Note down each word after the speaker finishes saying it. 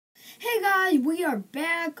Hey guys, we are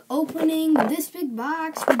back opening this big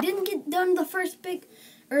box. We didn't get done the first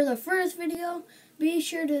video. Be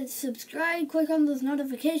sure to subscribe, click on those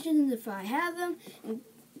notifications if I have them, and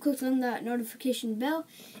click on that notification bell,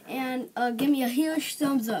 and give me a huge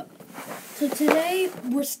thumbs up. So today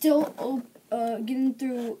we're still getting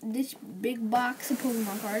through this big box of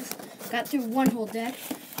Pokemon cards. Got through one whole deck.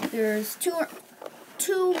 There's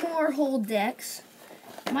two more whole decks.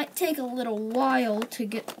 Might take a little while to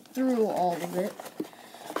get through all of it,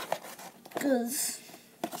 because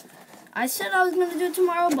I said I was going to do it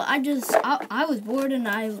tomorrow, but I was bored and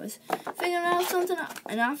I was figuring out something,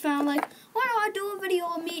 and I found, like, why don't I do a video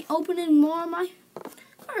of me opening more of my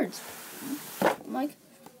cards? I'm like,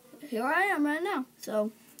 here I am right now.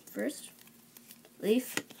 So, first,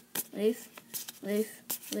 leaf, leaf, leaf,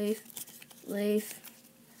 leaf, leaf,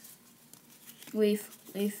 leaf,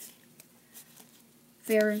 leaf.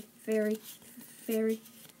 Fairy, fairy, fairy,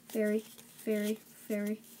 fairy, fairy,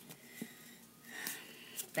 fairy.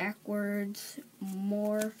 Backwards,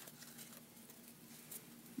 moral,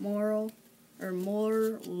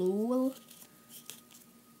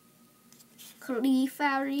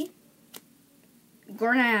 Clefairy,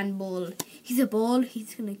 Grand Bull. He's a bull.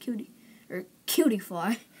 He's gonna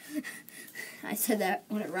cutify. I said that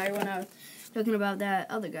right when I was talking about that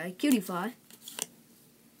other guy, cutify.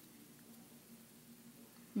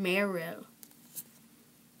 Meryl,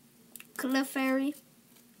 Clefairy,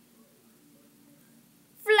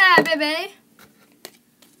 Flabébé,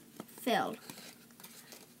 Fell.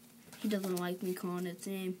 He doesn't like me calling its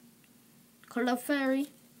name. Clefairy,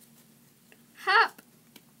 Hop,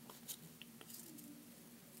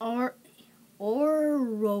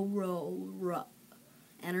 Aurora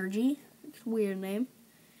Energy. It's a weird name.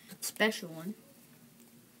 Special one.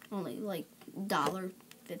 Only like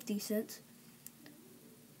 $1.50.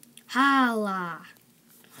 Hala.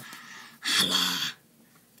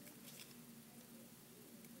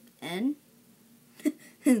 N?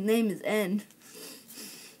 His name is N.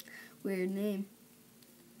 Weird name.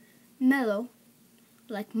 Mellow.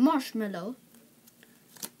 Like marshmallow.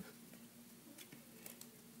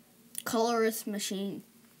 Colorist machine.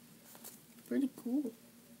 Pretty cool.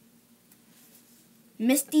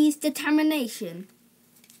 Misty's determination.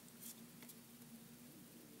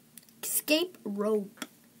 Escape rope.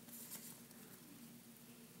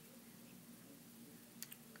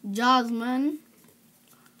 Jasmine,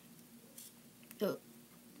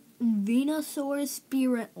 Venusaur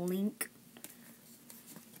Spirit Link,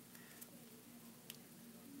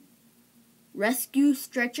 Rescue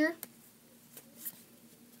Stretcher,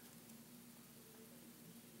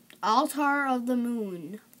 Altar of the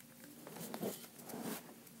Moon,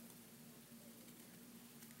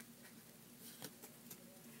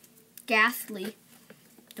 Ghastly.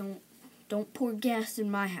 Don't pour gas in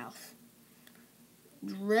my house.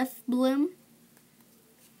 Drifblim,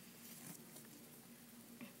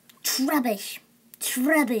 Trubbish,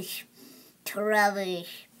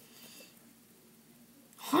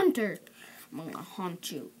 Hunter, I'm gonna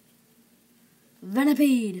haunt you.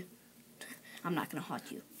 Venipede, I'm not gonna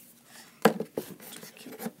haunt you. Just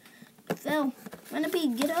kidding. So,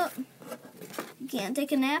 Venipede, get up. You can't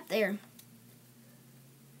take a nap there.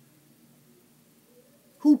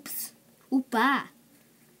 Hoops, Hoopa.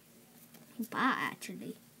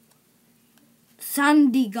 Actually.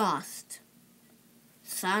 Sandygast.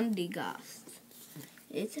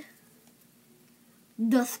 It's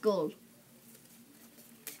Duskull.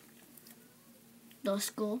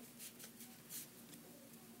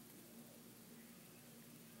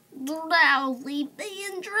 Drowsy,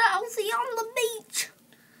 being drowsy on the beach.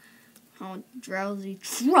 I want Drowsy.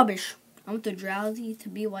 Rubbish. I want the Drowsy to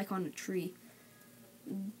be like on a tree.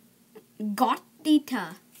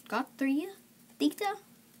 Gothita.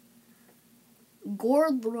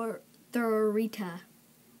 Gordorita.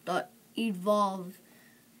 Evolve.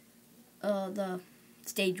 The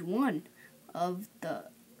stage 1 of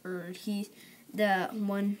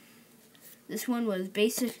this one was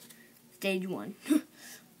basic stage 1.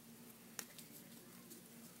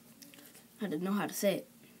 I didn't know how to say it.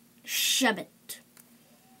 Shubbit.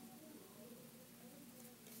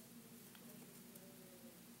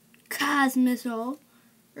 Cosmosol.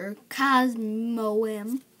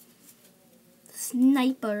 Cosmoem,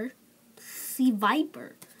 Sniper, Sea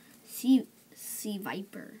Viper,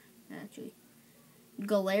 actually,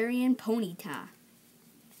 Galarian Ponyta,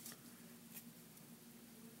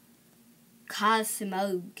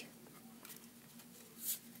 Cosmog,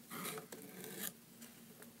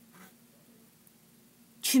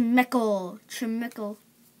 Chimical,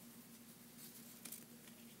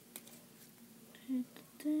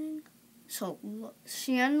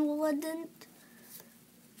 Shanladent.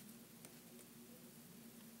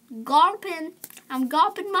 Gulping. I'm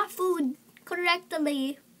gulping my food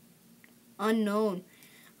correctly. Unknown.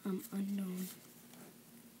 I'm unknown.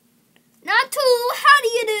 Not two. How do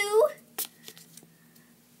you do?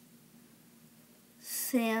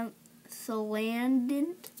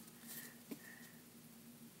 Salandent.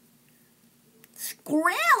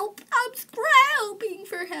 Scrap. I'm scrapping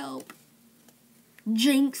for help.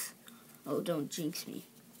 Jinx. Oh, don't jinx me.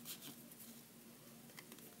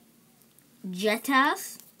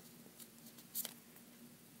 Jetas.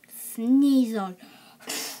 Sneasel.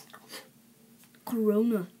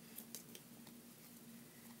 Corona.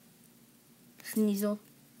 Sneasel.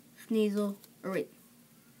 Sneasel. Or wait.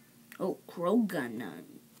 Oh, Krogunt.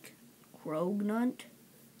 Krogunt.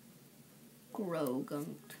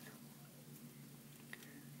 Krogunt.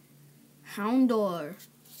 Houndor.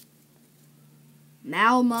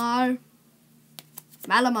 Malamar.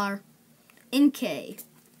 Inkay.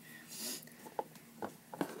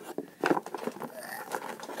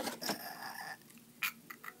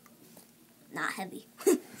 Not heavy.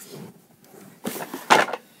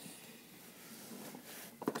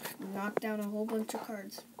 Knock down a whole bunch of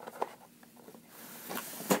cards.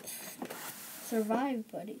 Survive,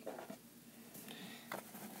 buddy.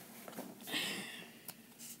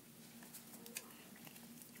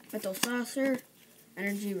 Metal Saucer.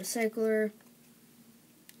 Energy Recycler.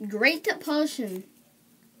 Great Potion.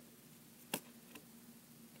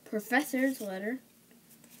 Professor's Letter.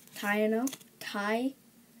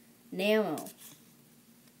 Namo.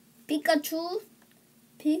 Pikachu.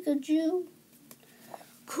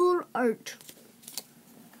 Cool Art.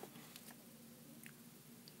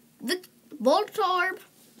 Voltorb.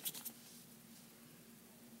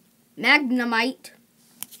 Magnemite.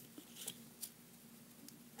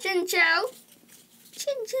 Chinchou.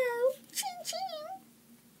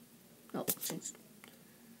 Oh,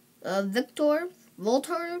 Victor.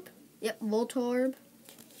 Voltorb. Yep, Voltorb.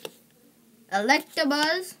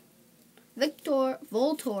 Electabuzz. Victor.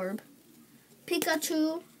 Voltorb.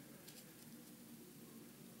 Pikachu.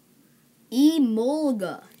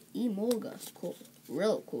 Emolga. Cool.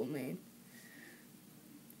 Real cool name.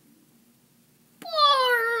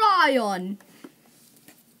 Lion.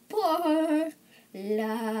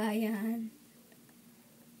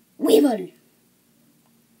 Weevil.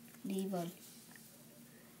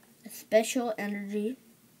 A special energy.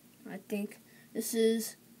 I think this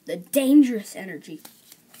is the dangerous energy.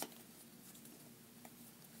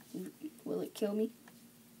 Will it kill me?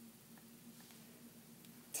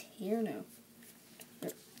 Tierno.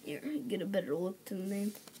 Here, get a better look to the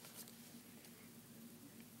name.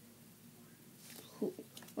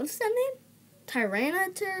 What's that name?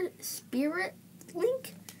 Tyranitar Spirit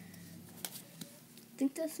Link? I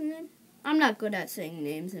think that's the name. I'm not good at saying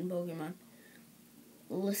names in Pokemon.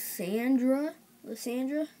 Lysandra?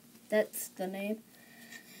 That's the name.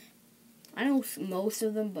 I know most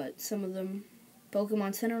of them, but some of them.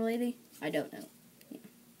 Pokemon Center Lady? I don't know. Yeah.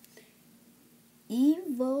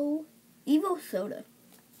 Evo Soda.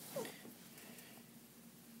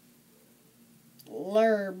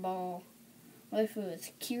 Lure Ball. What if it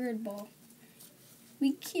was cured ball?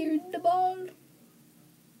 We cured the ball.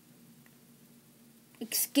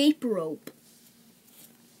 Escape Rope.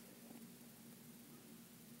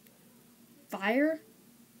 Fire.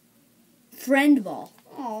 Friend Ball.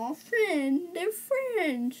 Aw, friend. They're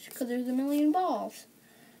friends. Because there's a million balls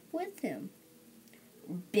with him.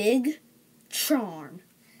 Big Charm.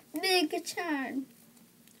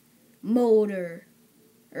 Motor.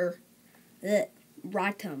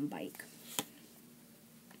 Rotom Bike.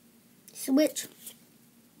 Switch.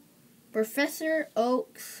 Professor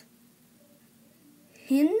Oak's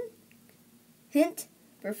Hint.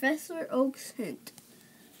 Professor Oak's Hint.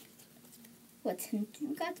 What's hint?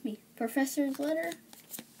 You got me. Professor's Letter.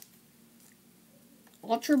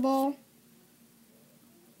 Ultra Ball.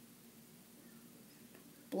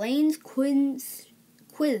 Blaine's Quiz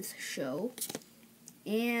Show.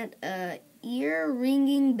 And a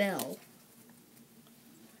ear-ringing bell.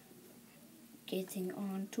 Getting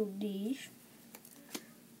on to these.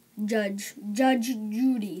 Judge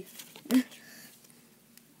Judy.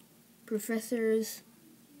 Professor's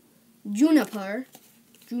Juniper.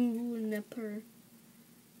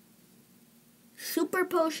 Super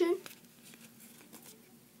Potion.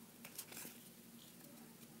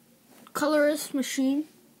 Colorist Machine.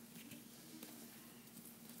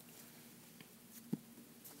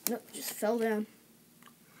 Nope, just fell down.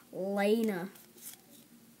 Lena.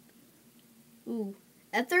 Ooh.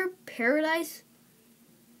 Ether Paradise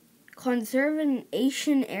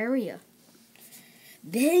Conservation Area.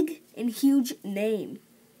 Big and huge name.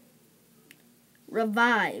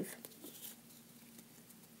 Revive.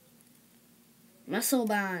 Muscle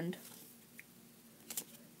bond.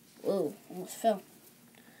 Whoa, almost fell.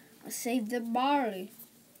 I saved the barley.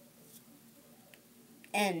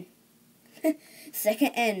 N.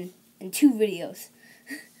 Second N in 2 videos.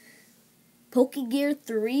 Pokegear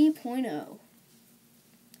 3.0.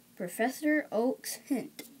 Professor Oak's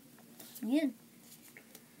hint. Again.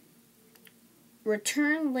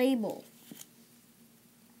 Return label.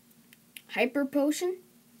 Hyper potion?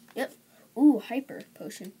 Yep. Ooh, hyper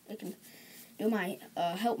potion. I can do my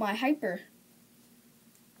help my hyper.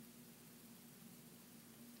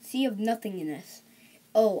 Sea of nothingness.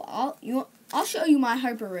 Oh, I'll show you my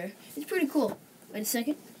hyper rare. It's pretty cool. Wait a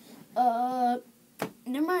second.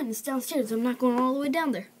 Never mind. It's downstairs. I'm not going all the way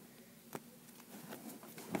down there.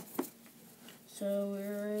 So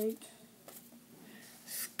we're right.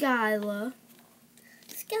 Skyla.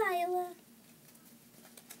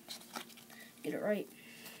 Get it right.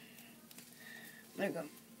 There we go.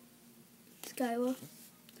 Skyla.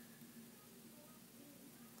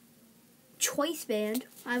 Choice band.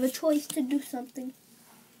 I have a choice to do something.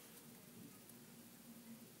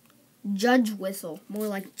 Judge whistle. More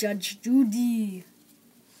like Judge Judy.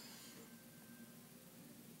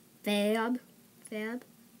 Faba.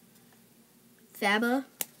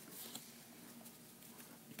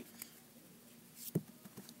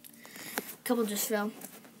 Couple just fell.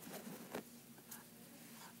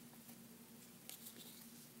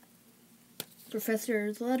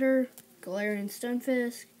 Professor's letter. Galarian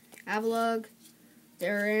Stunfisk. Avalugg.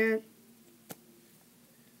 Darant.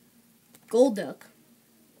 Golduck.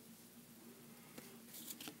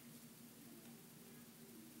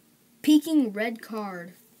 Peking red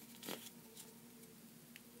card.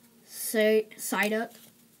 Psyduck.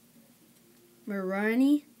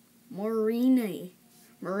 Morini.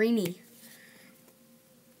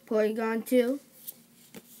 Porygon 2.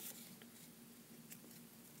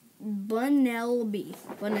 Bunnelby.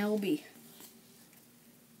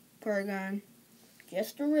 Porygon.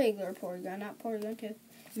 Just a regular Porygon, not Porygon 2.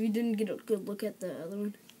 If you didn't get a good look at the other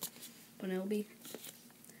one. Bunnelby.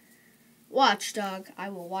 Watchdog. I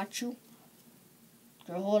will watch you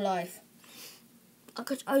your whole life. I'll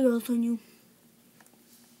catch eyes on you.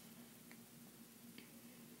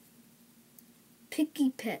 Picky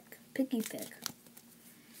Peck.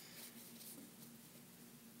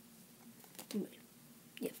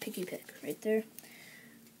 Yeah, Picky Peck right there.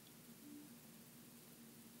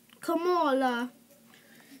 Kamala.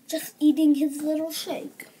 Just eating his little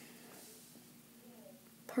shake.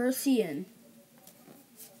 Persian.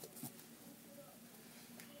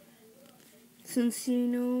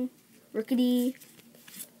 Cincinnati. Rickety.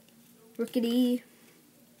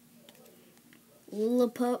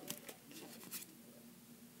 Lillipup.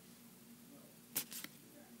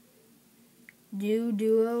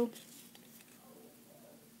 Duo.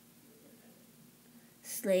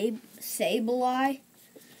 Sableye.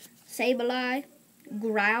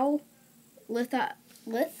 Growlithe.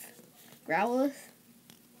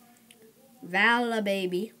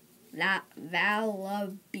 Valababy.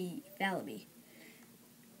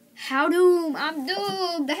 Howdoomed. I'm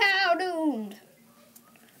doomed. Howdoomed.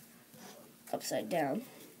 Upside down.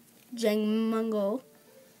 Jangmungo.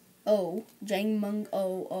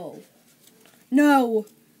 No.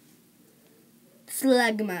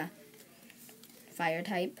 Slugma. Fire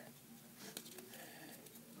type.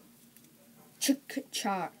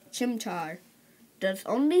 Chimchar. Does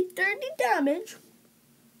only 30 damage.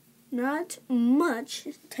 Not much.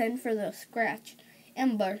 10 for the scratch.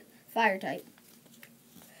 Ember. Fire type.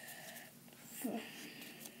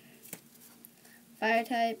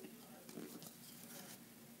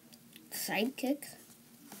 Sidekick.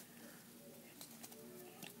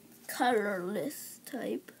 Colorless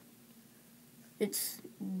type. It's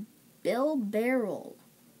Bill Barrel.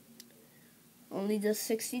 Only does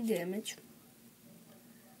 60 damage.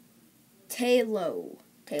 Talo.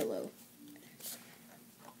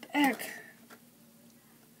 Back.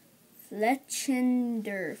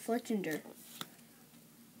 Fletchinder.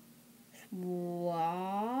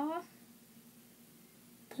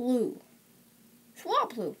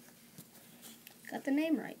 Swaplu. Got the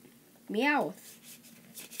name right. Meowth.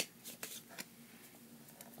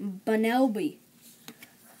 Bunnelby.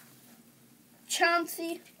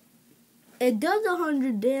 Chauncey. It does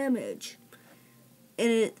 100 damage. And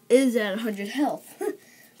it is at 100 health.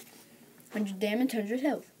 100 damage, 100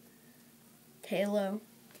 health. Talo.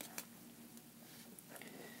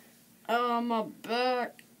 Oh, my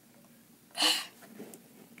back.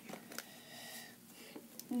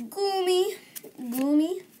 Goomy.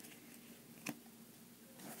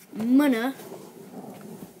 Munna,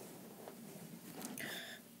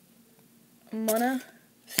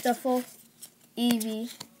 Stuffle, Eevee.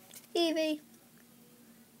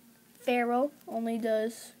 Pharaoh only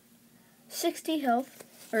does 60 health,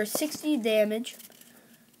 or 60 damage.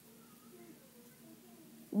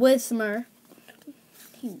 Whismer,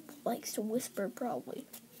 he likes to whisper probably.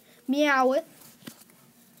 Meowth,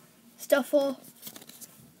 Stuffle,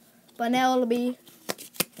 Bunnelby,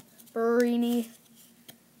 Barini,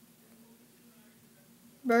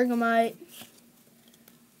 Bergamite,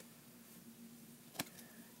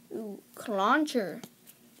 Clauncher,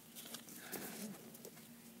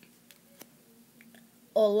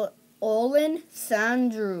 Olin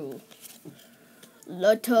Sandrew,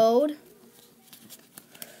 Latoad,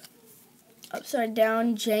 upside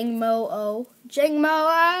down Jangmo-O,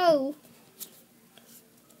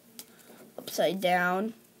 upside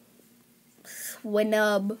down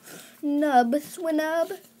Swinub,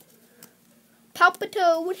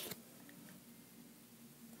 Palpitoad,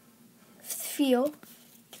 Feel,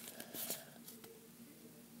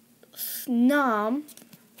 Snom,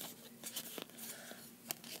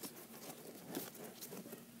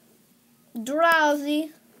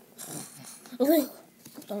 Drowsy.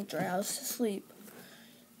 Don't drowse, sleep.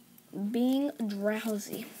 Being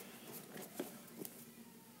drowsy.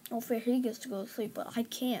 Oh, fair, he gets to go to sleep, but I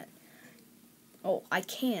can't. Oh, I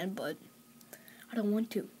can, but I don't want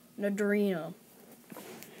to. Nidorino.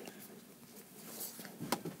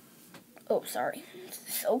 Oh, sorry.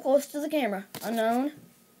 So close to the camera. Unknown.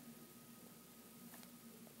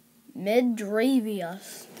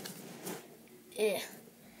 Midravius.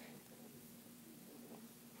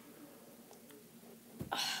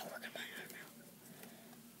 Working my arm out.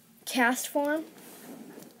 Cast form.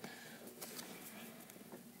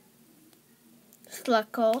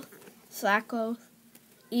 Slacko,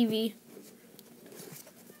 Eevee,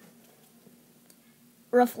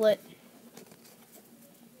 Rufflet,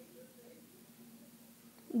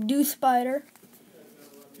 Dew Spider,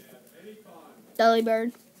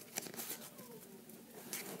 Delibird,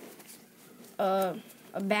 a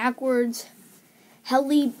backwards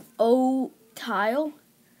Helioptile,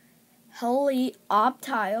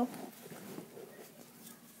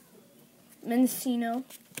 Mincino,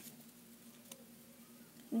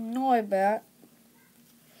 Noibat,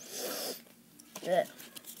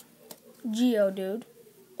 Geodude,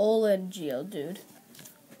 Olin Geodude,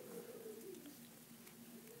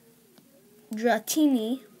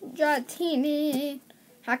 Dratini,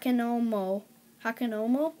 Hakanomo,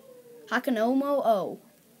 O,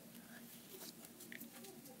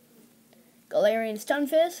 Galarian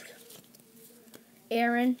Stunfisk,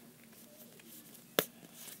 Aaron,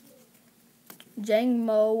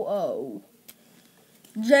 Jangmo-O,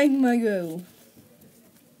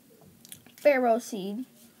 Pharaoh Seed,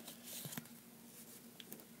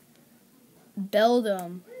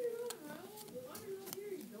 Beldum.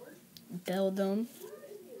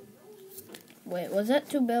 Wait, was that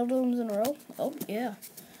 2 Beldums in a row? Oh, yeah.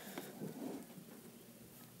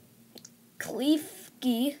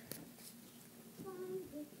 Klefki,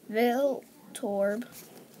 Voltorb,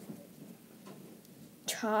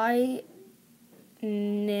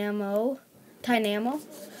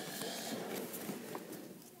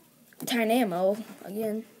 Tynamo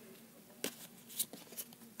again.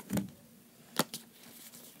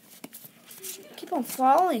 Keep on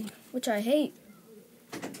falling, which I hate.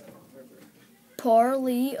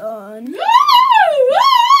 Parleon,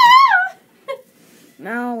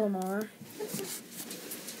 Malamar,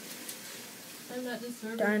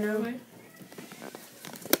 Dino,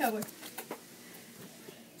 Cowboy.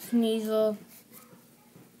 Sneasel,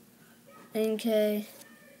 NK,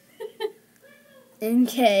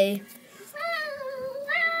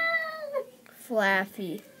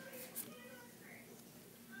 Flaffy,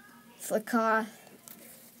 Flickoth,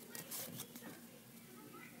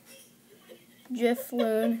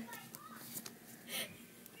 Drifloon,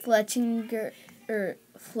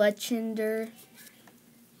 Fletchinder,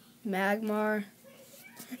 Magmar.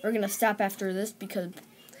 We're gonna stop after this because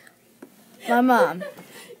my mom.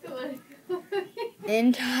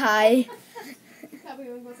 Entei,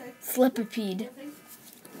 Slipipede,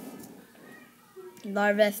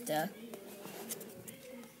 Larvesta,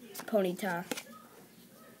 Ponyta,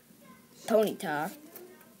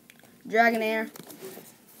 Dragonair,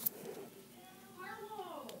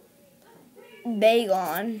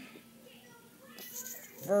 Bagon,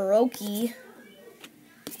 Feroki,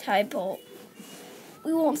 Typo.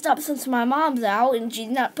 We won't stop since my mom's out and she's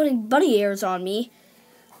not putting bunny ears on me.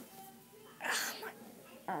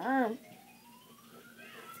 My arm.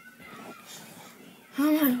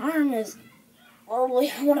 Oh, my arm is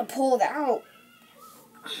Probably I want to pull it out.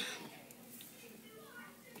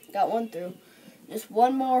 Got one through. Just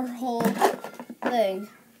one more whole thing.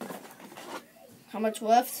 How much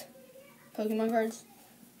left? Pokemon cards?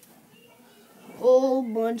 Whole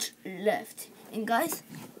bunch left. And guys,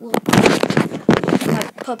 we'll add my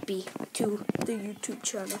puppy to the YouTube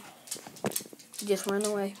channel. He just ran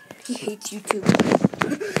away. He hates YouTube.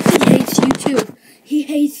 He hates YouTube. He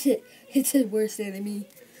hates it. It's his worst enemy.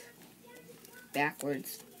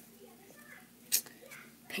 Backwards.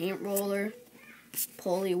 Paint roller.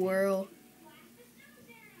 Poliwhirl.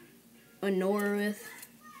 Anorith.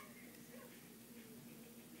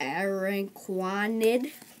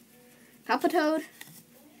 Aranquanid. Palpitoad.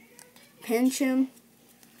 Pinchim.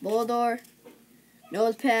 Boldor.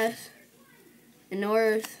 Nosepass.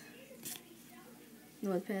 Anorith.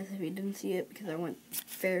 Nosepass if you didn't see it because I went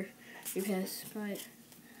very fast by it.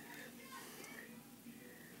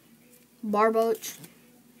 Barboach.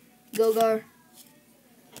 Gogar.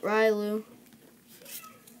 Rylu.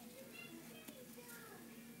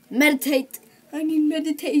 Meditate. I need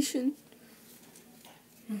meditation.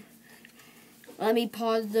 Let me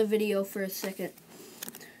pause the video for a second.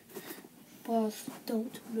 Pause.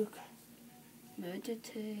 Don't look.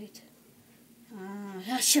 Meditate.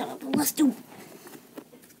 Shut up. Let's do it.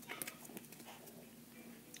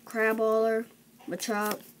 Crabballer.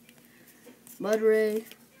 Machop. Mudray.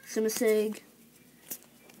 Simisig.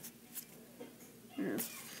 I don't know,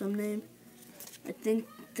 some name. I think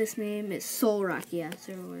this name is Solrock. Yeah, it's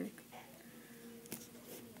work.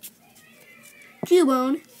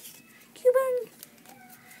 Cubone. Cubone.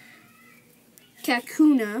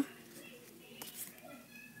 Kakuna.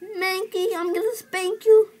 Mankey, I'm gonna spank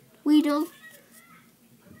you. Weedle.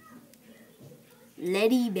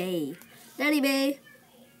 Letty Bay. Letty Bay.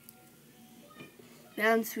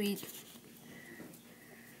 Down sweet.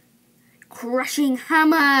 Crushing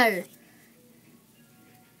Hammer.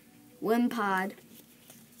 Wimpod.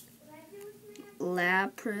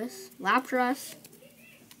 Lapras.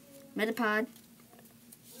 Metapod.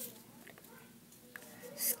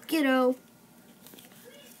 Skiddo.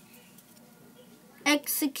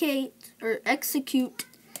 Execute.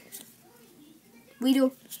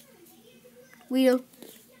 Weedle.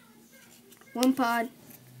 Wimpod.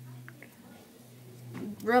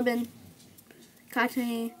 Rubbin.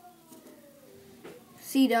 Cottony.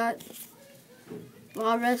 C-Dot.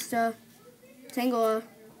 Laresta. Tangela.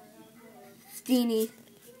 Steenie.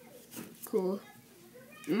 Cool.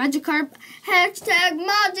 Magikarp. Hashtag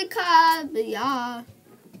Magikarp. Yeah.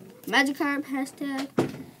 Magikarp. Hashtag.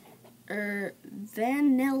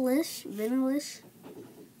 Vanillish.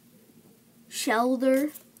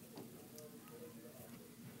 Shelder.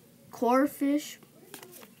 Corfish.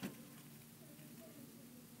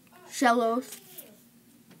 Shellos.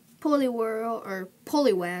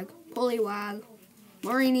 Poliwag.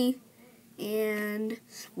 Morini. And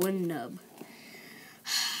Swinub.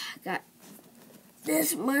 Got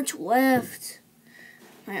this much left.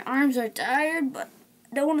 My arms are tired, but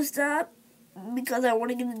I don't want to stop because I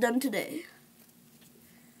want to get it done today.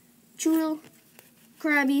 Chewtle,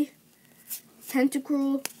 Krabby,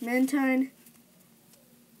 Tentacruel, Mantine,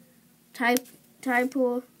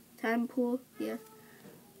 Tymepool, yeah.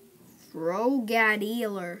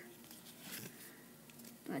 Frogadier.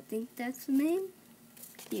 I think that's the name.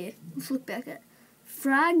 Yeah, let's look back at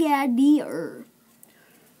Frogadier.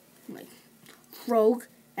 Like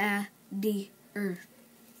Frogadier.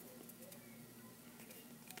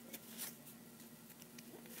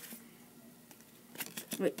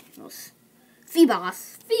 Wait, no.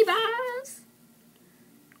 Phoebos.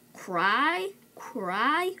 Cry,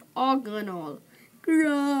 Ognal.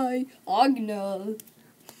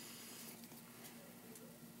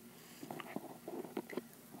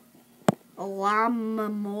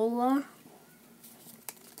 Lamamola. I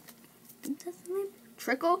think that's the name.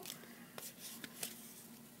 Trickle.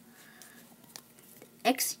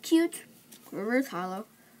 Execute. Reverse Hollow.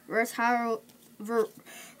 Reverse Hollow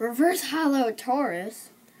Taurus.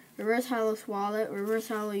 Reverse Hollow Swallow. Reverse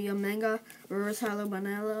Hollow Yamenga. Reverse Hollow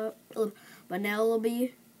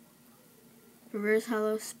Banelabee. Reverse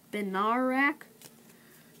Hollow Spinarak.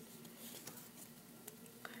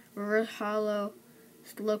 Reverse Hollow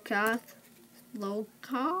Slowkoth.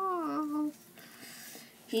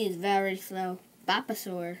 He is very slow.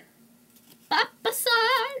 Bulbasaur.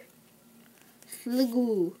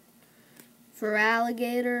 Sligoo.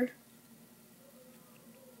 Feraligatr.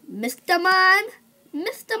 Mr.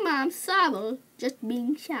 Mime Sobble. Just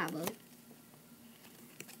being shabble.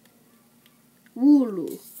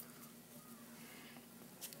 Wooloo.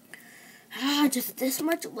 Just this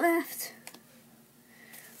much left.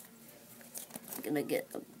 gonna get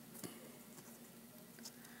them.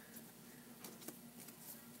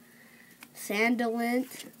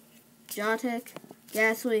 Sandalent, Jotic,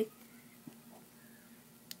 Ghastly,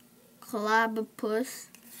 Colabopus,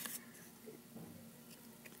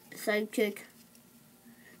 Sidekick,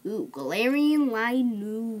 Galarian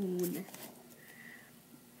Linoon,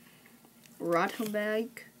 Rotomag,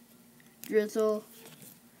 Drizzle,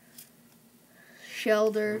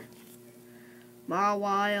 Shelder,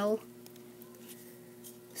 Mawile,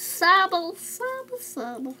 Sobble,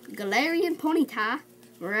 Galarian Ponyta,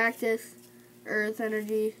 Maractus, Earth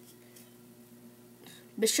Energy,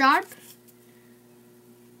 Bisharp,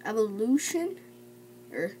 Evolution,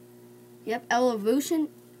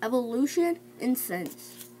 Evolution,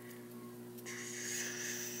 Incense,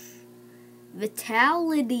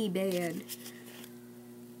 Vitality Band,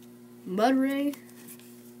 Mudray,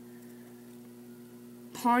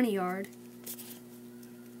 Pawniard,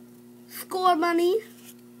 Score Money,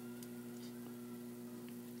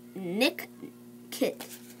 Nick Kit,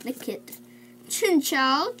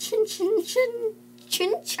 Chinchou,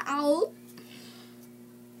 Chinchou,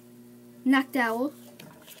 Noctowl,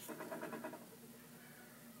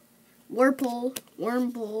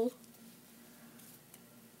 Wurmple,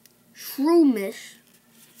 Shroomish,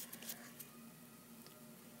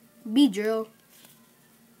 Beedrill,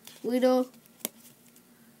 Weedle,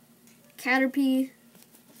 Caterpie,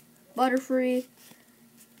 Butterfree,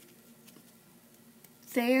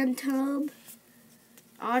 Phantom,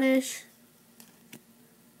 Oddish,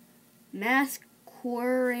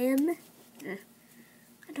 Masquerain, I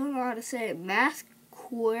don't know how to say it,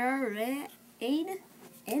 Masquerain,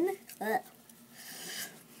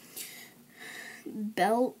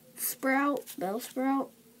 Bellsprout,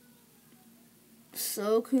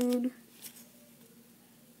 Suicune,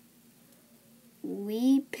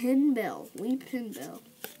 Weepinbell,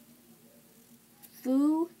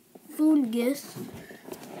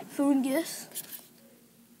 Foongus,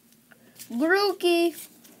 Grookey,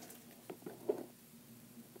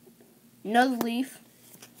 Nuzleaf,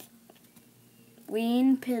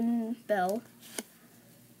 Weepinbell,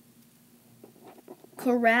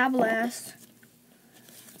 Carablast,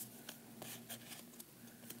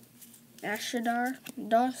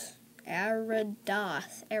 Aridos,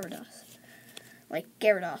 like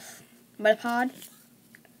Gyarados, Metapod,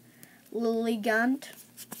 Lilligant,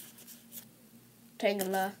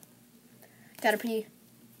 Tangela, Caterpie,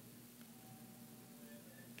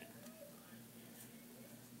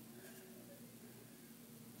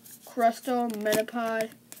 Crustle, Metapod,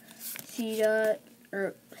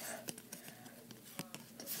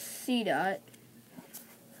 C-Dot,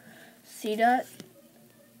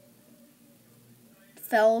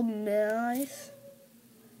 Felmice,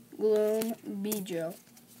 Gloom, Beedrill,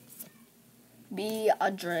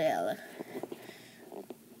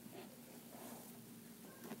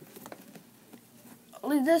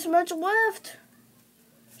 Only this much left.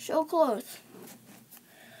 So close.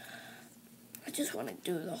 I just want to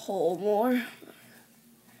do the whole more.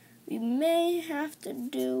 We may have to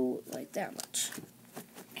do like that much.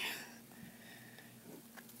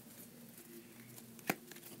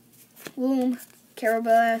 Loom,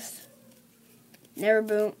 Carablast,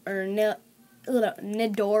 Nidoran,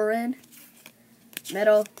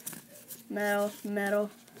 Metal,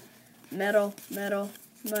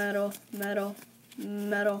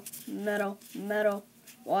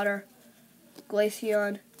 Water,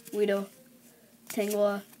 Glaceon, Weedle,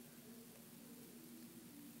 Tangela,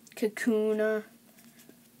 Kakuna,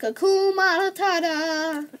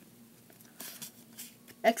 Matata,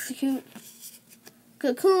 Execute,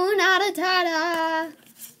 Kakuna,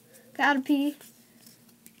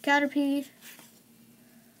 Caterpie,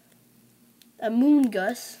 a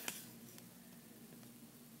Moongus,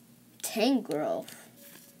 Tangrowth,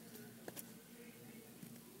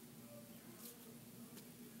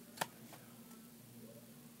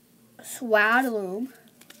 Swadloon,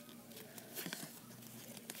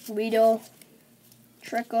 Weedle,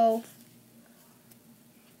 Trico,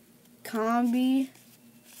 Combi,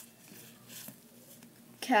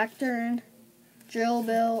 Cacturn,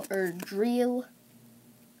 Drillbur.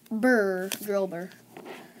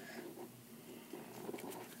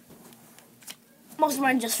 Most of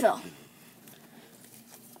mine just fell.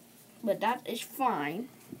 But that is fine.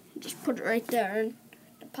 Just put it right there in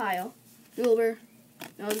the pile. Drillbur,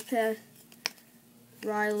 Nosepath,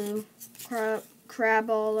 Rylu,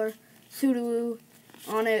 Crabballer, Sudowoo,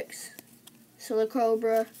 Onix,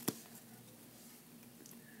 Silicobra,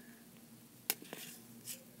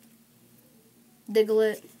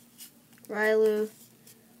 Diglett, Rylu,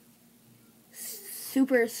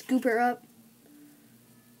 Super Scooper Up,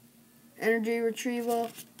 Energy retrieval.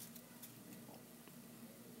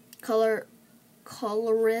 Colorist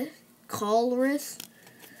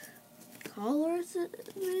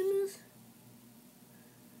his name is?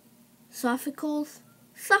 Sophocles.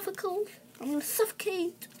 I'm gonna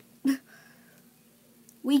suffocate.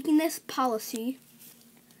 Weakness policy.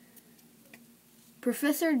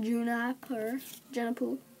 Professor Juniper.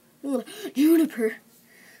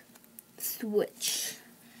 Switch.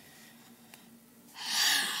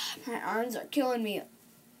 My arms are killing me.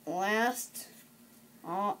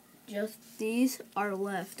 Just these are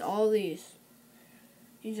left. All these.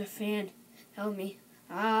 These are fan. Help me.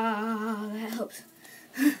 That helps.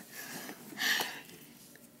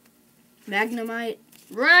 Magnemite.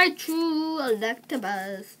 Raichu.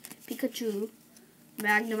 Electabuzz. Pikachu.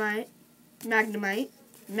 Magnemite.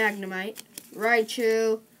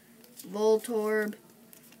 Raichu. Voltorb.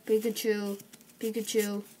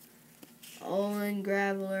 Pikachu. Olin.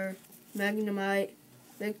 Graveler. Magnemite.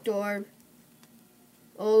 Victorb.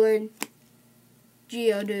 Olin.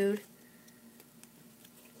 Geodude.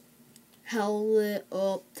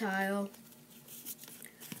 Helioptile.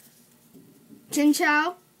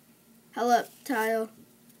 Chinchou. Helioptile.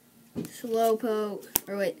 Slowpoke.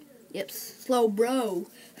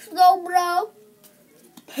 Slowbro.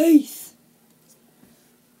 Peace.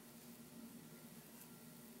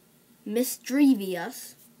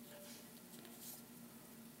 Misdrevious.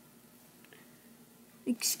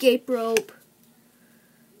 Escape rope.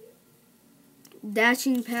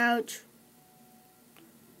 Dashing pouch.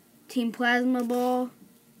 Team Plasma Ball.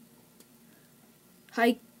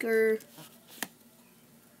 Hiker.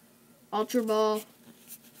 Ultra Ball.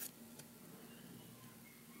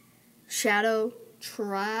 Shadow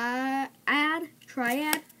Triad.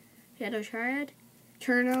 Shadow Triad.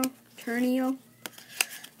 Turnio.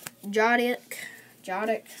 Jodic.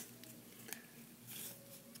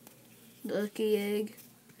 Lucky Egg.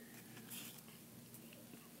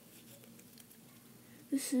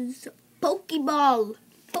 This is Pokeball.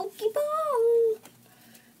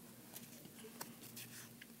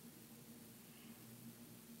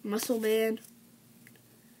 Muscle Band.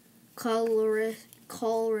 Colorist.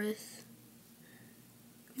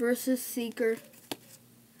 Versus Seeker.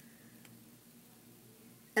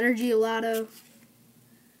 Energy Lotto.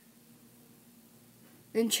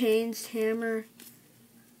 Enchained Hammer.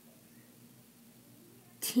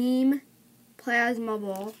 Team Plasma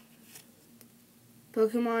Ball.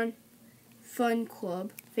 Pokemon Fan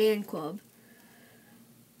Club.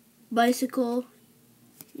 Bicycle.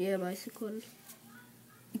 Yeah, bicycle.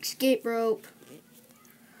 Escape rope.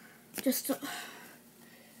 Just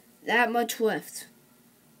that much left.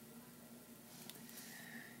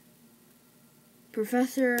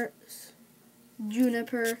 Professor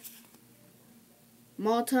Juniper.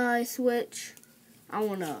 Multi-switch. I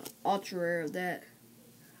want a ultra rare of that.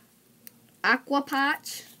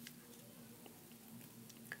 Aquapatch.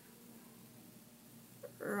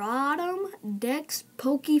 Rotom Dex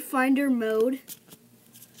Pokefinder mode.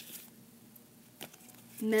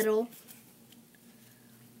 Metal.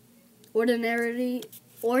 Ordinary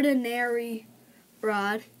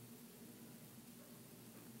Rod.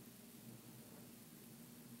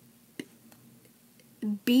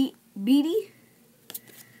 Beatty.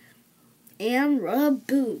 And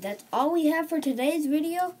Raboot. That's all we have for today's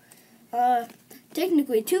video.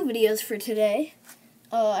 Technically 2 videos for today.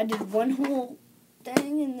 I did one whole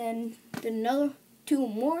thing and then did another 2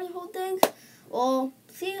 more whole things. Well,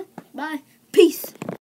 see you. Bye. Peace.